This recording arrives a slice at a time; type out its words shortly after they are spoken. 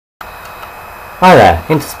Hi there,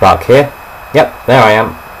 Interspark here. Yep, there I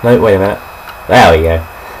am. No, wait a minute. There we go.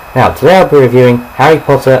 Now, today I'll be reviewing Harry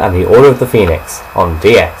Potter and the Order of the Phoenix on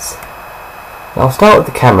DS. Now, I'll start with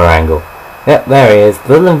the camera angle. Yep, there he is, the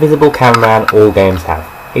little invisible cameraman all games have.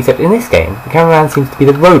 Except in this game, the cameraman seems to be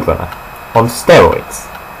the Roadrunner, on steroids.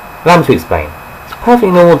 Allow me to explain. It's a perfectly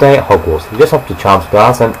normal day at Hogwarts. You just have to chance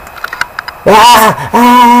class and...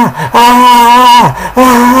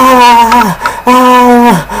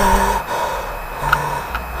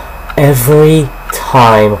 every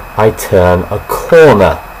time I turn a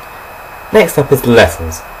corner. Next up is the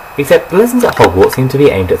lessons. Except the lessons at Hogwarts seem to be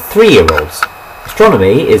aimed at 3-year-olds.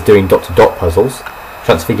 Astronomy is doing dot-to-dot puzzles.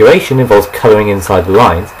 Transfiguration involves colouring inside the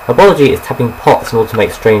lines. Herbology is tapping pots in order to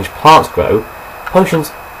make strange plants grow.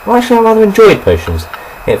 Potions, well actually I rather enjoyed potions.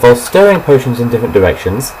 It involves stirring potions in different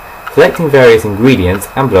directions, selecting various ingredients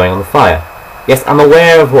and blowing on the fire. Yes, I'm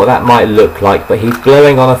aware of what that might look like, but he's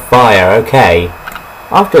blowing on a fire, okay.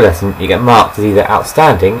 After a lesson, you get marked as either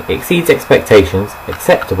outstanding, exceeds expectations,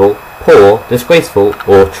 acceptable, poor, disgraceful,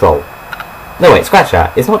 or troll. No wait, scratch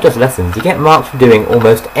that. It's not just lessons, you get marked for doing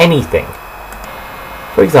almost anything.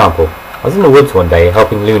 For example, I was in the woods one day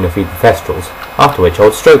helping Luna feed the Thestrals, after which I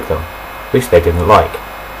would stroke them, which they didn't like.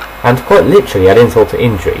 And quite literally at insult to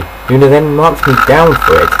injury, Luna then marked me down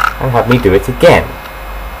for it and had me do it again.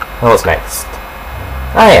 Now what's next?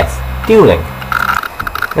 Ah yes, dueling.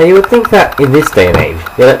 Now you would think that in this day and age,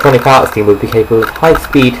 the Electronic Arts team would be capable of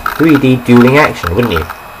high-speed 3D dueling action, wouldn't you?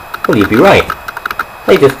 Well, you'd be right.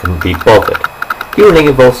 They just couldn't be bothered. Dueling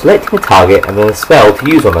involves selecting a target and then a spell to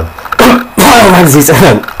use on them.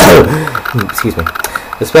 Excuse me.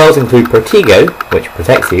 The spells include Protego, which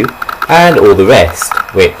protects you, and all the rest,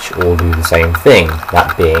 which all do the same thing,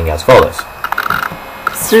 that being as follows.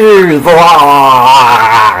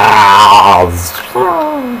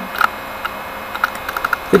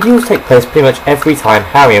 The duels take place pretty much every time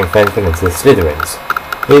Harry and friends run into the Slytherins,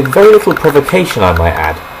 with very little provocation I might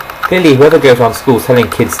add. Clearly whoever goes around school telling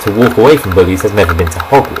kids to walk away from bullies has never been to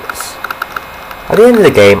Hogwarts. At the end of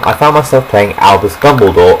the game I found myself playing Albus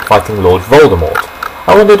Dumbledore fighting Lord Voldemort.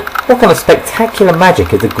 I wondered what kind of spectacular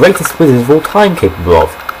magic is the greatest wizard of all time capable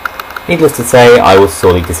of. Needless to say, I was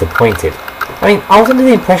sorely disappointed. I mean, I was under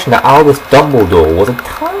the impression that Albus Dumbledore was a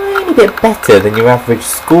tiny bit better than your average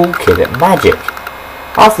school kid at magic.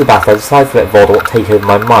 After the battle I decided to let Voldemort take over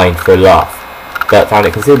my mind for a laugh, but found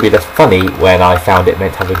it considerably less funny when I found it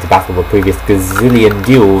meant having to battle the previous gazillion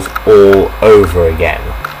duels all over again.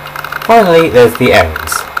 Finally, there's the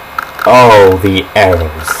errands. Oh, the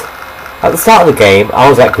errands. At the start of the game, I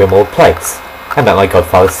was at Grimmauld Place. I met my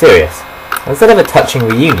godfather Sirius. Instead of a touching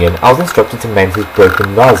reunion, I was instructed to mend his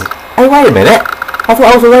broken vase. Hey, wait a minute! I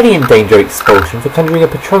thought I was already in danger of expulsion for conjuring a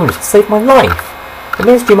Patronus to save my life. The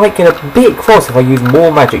Ministry might get a bit cross if I use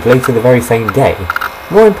more magic later the very same day.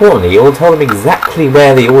 More importantly, it will tell them exactly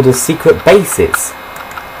where the Order's secret base is.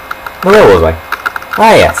 Now where was I?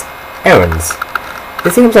 Ah yes, errands.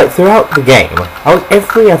 It seems like throughout the game, I was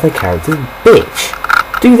every other character's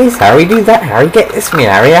bitch. Do this, Harry, do that, Harry, get this for me,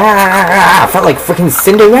 Harry, I felt like frickin'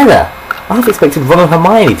 Cinderella. I half expected Ron and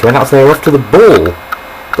Hermione to announce they were off to the ball.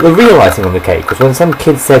 But the real icing on the cake was when some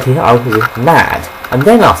kid said I was mad, and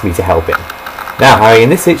then asked me to help him. Now, Harry, in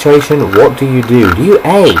this situation, what do? Do you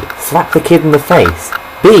A, slap the kid in the face,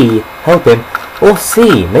 B, help him, or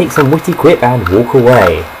C, make some witty quip and walk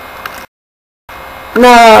away?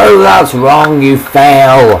 No, that's wrong, you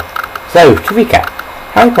fail! So, to recap,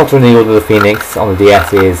 Harry Potter and the Order of the Phoenix on the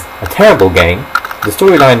DS is a terrible game, the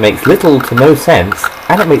storyline makes little to no sense,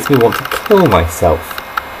 and it makes me want to kill myself.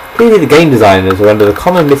 Clearly the game designers are under the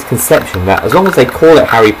common misconception that as long as they call it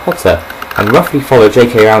Harry Potter and roughly follow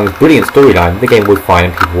J.K. Rowling's brilliant storyline, the game will be fine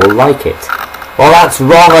and people will like it. Well, that's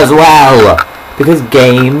wrong as well! Because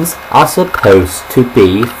games are supposed to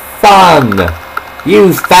be fun!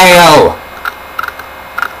 You fail!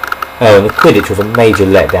 Oh, and the Quidditch was a major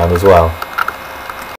letdown as well.